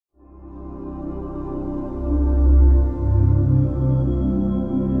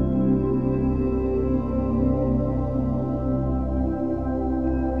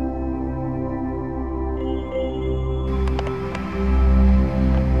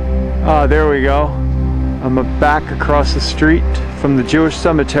There we go. I'm back across the street from the Jewish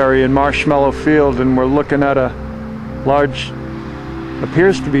cemetery in Marshmallow Field, and we're looking at a large,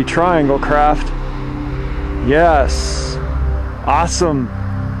 appears to be triangle craft. Yes, awesome.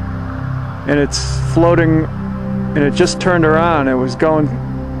 And it's floating, and it just turned around. It was going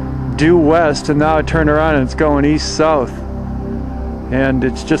due west, and now it turned around and it's going east-south. And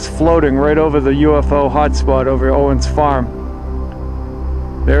it's just floating right over the UFO hotspot over Owen's farm.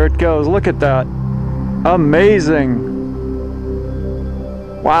 There it goes. Look at that. Amazing.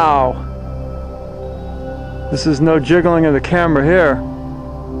 Wow. This is no jiggling of the camera here.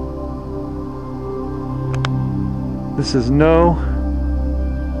 This is no...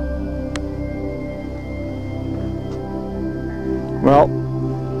 Well,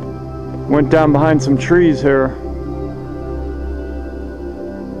 went down behind some trees here.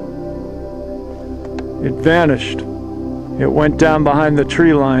 It vanished. It went down behind the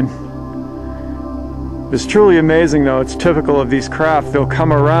tree line. It's truly amazing, though. It's typical of these craft. They'll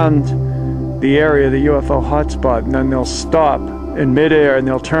come around the area, the UFO hotspot, and then they'll stop in midair and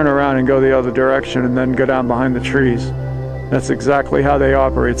they'll turn around and go the other direction and then go down behind the trees. That's exactly how they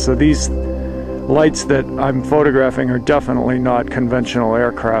operate. So these lights that I'm photographing are definitely not conventional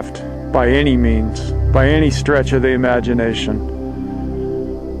aircraft by any means, by any stretch of the imagination.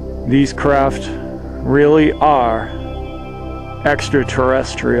 These craft really are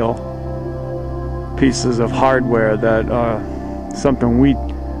extraterrestrial pieces of hardware that are something we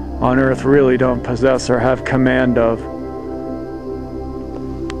on Earth really don't possess or have command of.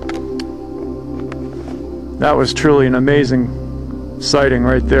 That was truly an amazing sighting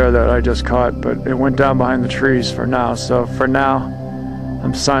right there that I just caught, but it went down behind the trees for now. So for now,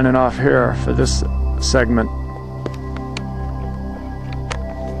 I'm signing off here for this segment.